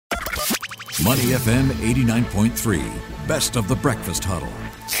Money FM 89.3, best of the breakfast huddle.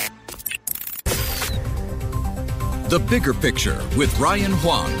 The Bigger Picture with Ryan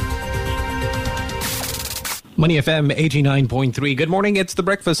Huang. Money FM 89.3. Good morning. It's the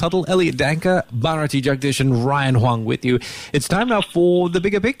Breakfast Huddle. Elliot Danker, Bharati Jagdish and Ryan Huang with you. It's time now for the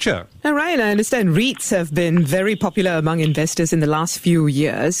Bigger Picture. Now, Ryan, I understand REITs have been very popular among investors in the last few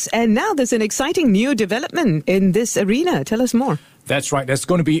years. And now there's an exciting new development in this arena. Tell us more. That's right. There's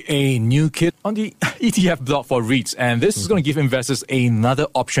going to be a new kid on the ETF block for REITs. And this is going to give investors another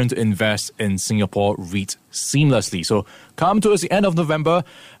option to invest in Singapore REIT seamlessly. So come towards the end of November,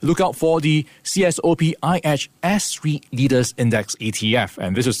 look out for the CSOP IHS REIT Leaders Index ETF.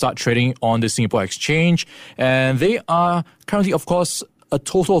 And this will start trading on the Singapore Exchange. And they are currently, of course, a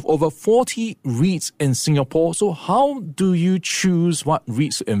total of over 40 REITs in Singapore. So how do you choose what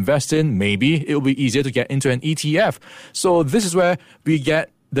REITs to invest in? Maybe it will be easier to get into an ETF. So this is where we get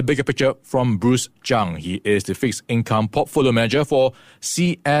the bigger picture from Bruce Zhang. He is the fixed income portfolio manager for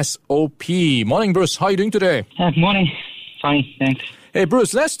CSOP. Morning, Bruce. How are you doing today? Morning. Fine, thanks. Hey,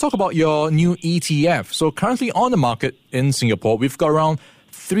 Bruce, let's talk about your new ETF. So currently on the market in Singapore, we've got around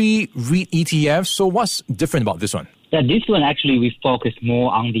 3 REIT ETFs. So what's different about this one? Yeah, this one actually we focus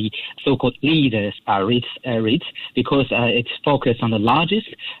more on the so-called leaders REITs because it's focused on the largest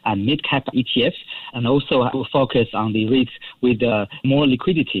mid-cap ETFs, and also will focus on the REITs with more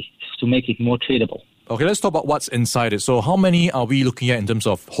liquidity to make it more tradable. Okay, let's talk about what's inside it. So how many are we looking at in terms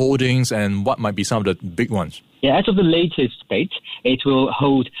of holdings, and what might be some of the big ones? Yeah, as of the latest date, it will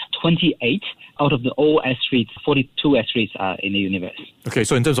hold 28 out of the all S-REITs, 42 S-REITs in the universe. Okay,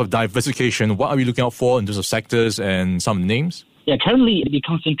 so in terms of diversification, what are we looking out for in terms of sectors and some names? Yeah, currently the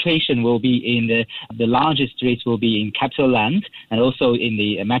concentration will be in the largest REITs will be in Capital Land and also in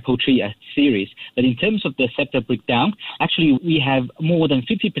the Mapletree series. But in terms of the sector breakdown, actually we have more than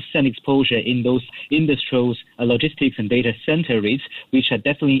 50% exposure in those industrials, logistics and data center REITs, which are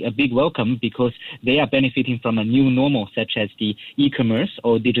definitely a big welcome because they are benefiting from a new normal such as the e-commerce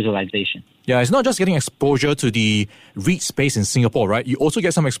or digitalization. Yeah, it's not just getting exposure to the REIT space in Singapore, right? You also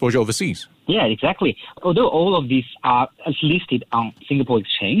get some exposure overseas. Yeah, exactly. Although all of these are listed on Singapore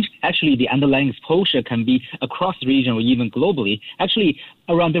Exchange, actually the underlying exposure can be across the region or even globally. Actually,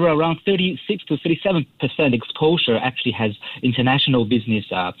 there are around 36 to 37% exposure actually has international business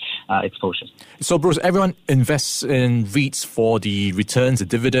exposure. So, Bruce, everyone invests in REITs for the returns, the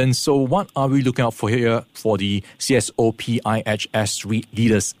dividends. So what are we looking out for here for the CSOP IHS REIT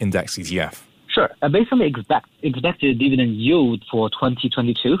Leaders Index ETF? Sure. Based on the expected dividend yield for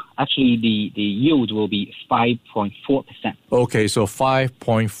 2022, actually the yield will be 5.4%. Okay, so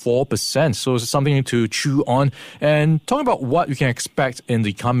 5.4%. So it's something to chew on. And talking about what we can expect in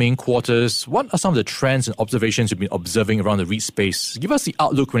the coming quarters, what are some of the trends and observations you've been observing around the REIT space? Give us the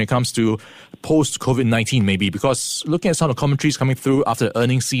outlook when it comes to post-COVID-19 maybe, because looking at some of the commentaries coming through after the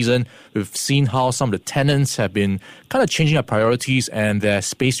earnings season, we've seen how some of the tenants have been kind of changing their priorities and their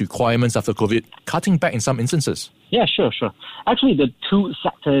space requirements after COVID, cutting back in some instances. Yeah, sure. Actually, the two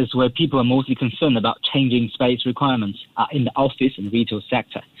sectors where people are mostly concerned about changing space requirements are in the office and retail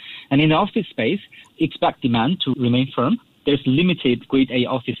sector. And in the office space, expect demand to remain firm. There's limited Grade A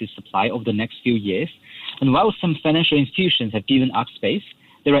offices supply over the next few years. And while some financial institutions have given up space,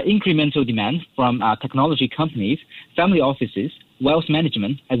 there are incremental demand from technology companies, family offices, wealth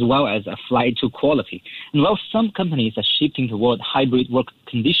management, as well as a flight to quality. And while some companies are shifting toward hybrid work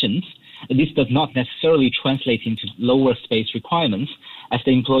conditions, this does not necessarily translate into lower space requirements, as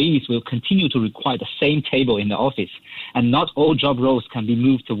the employees will continue to require the same table in the office. And not all job roles can be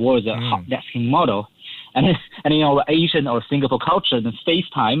moved towards a hot desking model. And in our Asian or Singapore culture, the space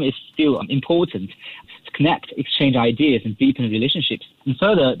time is still important to connect, exchange ideas, and deepen relationships. And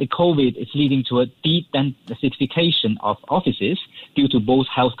further, the COVID is leading to a deep densification of offices due to both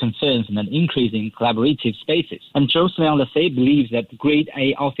health concerns and an increase in collaborative spaces. And Joseph Leon believes that Grade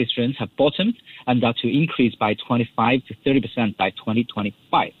A office rents have bottomed and are to increase by 25 to 30% by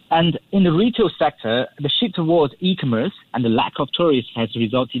 2025. And in the retail sector, the shift towards e-commerce and the lack of tourists has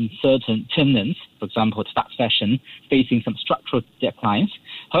resulted in certain tenants, for example, fast fashion, facing some structural declines.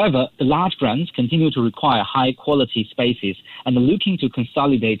 However, the large brands continue to require high-quality spaces and are looking to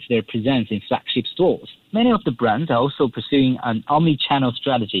consolidate their presence in flagship stores. Many of the brands are also pursuing an omni-channel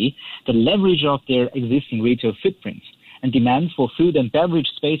strategy that leverage off their existing retail footprints. And demand for food and beverage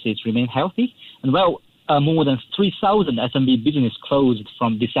spaces remain healthy. And while more than 3,000 F&B business closed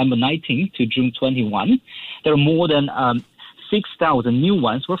from December 19 to June 21, there are more than 6,000 new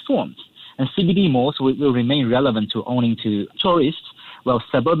ones were formed. And CBD malls will remain relevant to owning to tourists, while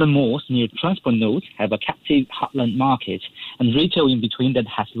suburban malls near transport nodes have a captive heartland market, and retail in between that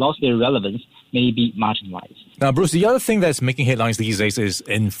has lost their relevance may be marginalized. Now, Bruce, the other thing that's making headlines these days is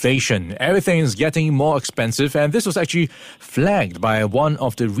inflation. Everything is getting more expensive, and this was actually flagged by one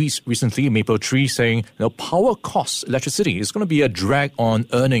of the REITs recently, Mapletree, saying power costs, electricity, is going to be a drag on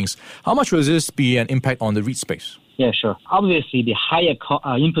earnings. How much will this be an impact on the REIT space? Yeah, sure. Obviously, the higher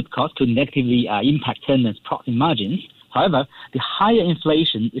input cost could negatively impact tenants' profit margins. However, the higher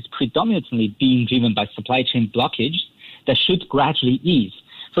inflation is predominantly being driven by supply chain blockage that should gradually ease.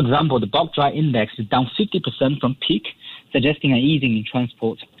 For example, the bulk dry index is down 50% from peak, suggesting an easing in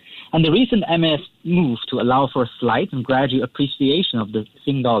transport. And the recent MAS move to allow for a slight and gradual appreciation of the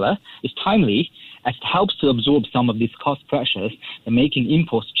Sing dollar is timely, as it helps to absorb some of these cost pressures and making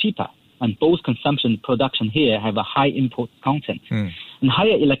imports cheaper. And both consumption and production here have a high import content. And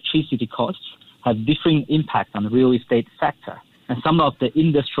higher electricity costs have differing impacts on the real estate sector. And some of the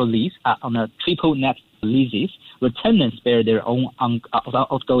industrial leases are on a triple net leases, where tenants bear their own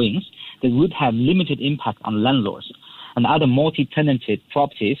outgoings that would have limited impact on landlords. And other multi-tenanted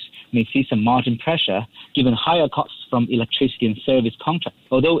properties may see some margin pressure given higher costs from electricity and service contracts.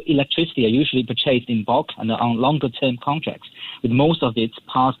 Although electricity are usually purchased in bulk and on longer-term contracts, with most of it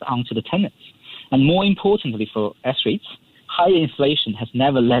passed on to the tenants. And more importantly for S-REITs, higher inflation has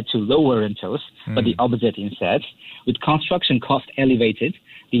never led to lower rentals, but the opposite instead. With construction costs elevated,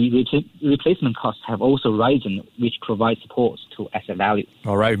 the replacement costs have also risen, which provides support to asset value.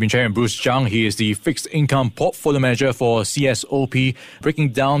 All right, we've been chatting with Bruce Zhang. He is the fixed income portfolio manager for CSOP,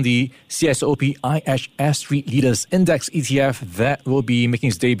 breaking down the CSOP IHS REIT Leaders Index ETF that will be making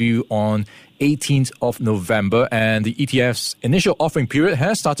its debut on 18th of November, and the ETF's initial offering period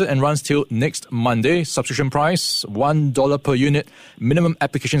has started and runs till next Monday. Subscription price $1 per unit, minimum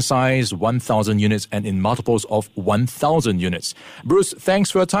application size 1,000 units, and in multiples of 1,000 units. Bruce, thanks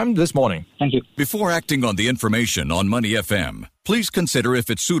for your time this morning. Thank you. Before acting on the information on Money FM, please consider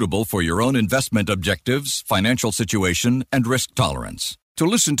if it's suitable for your own investment objectives, financial situation, and risk tolerance. To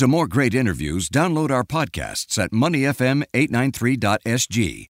listen to more great interviews, download our podcasts at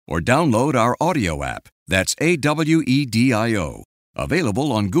moneyfm893.sg or download our audio app. That's AWEDIO.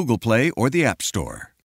 Available on Google Play or the App Store.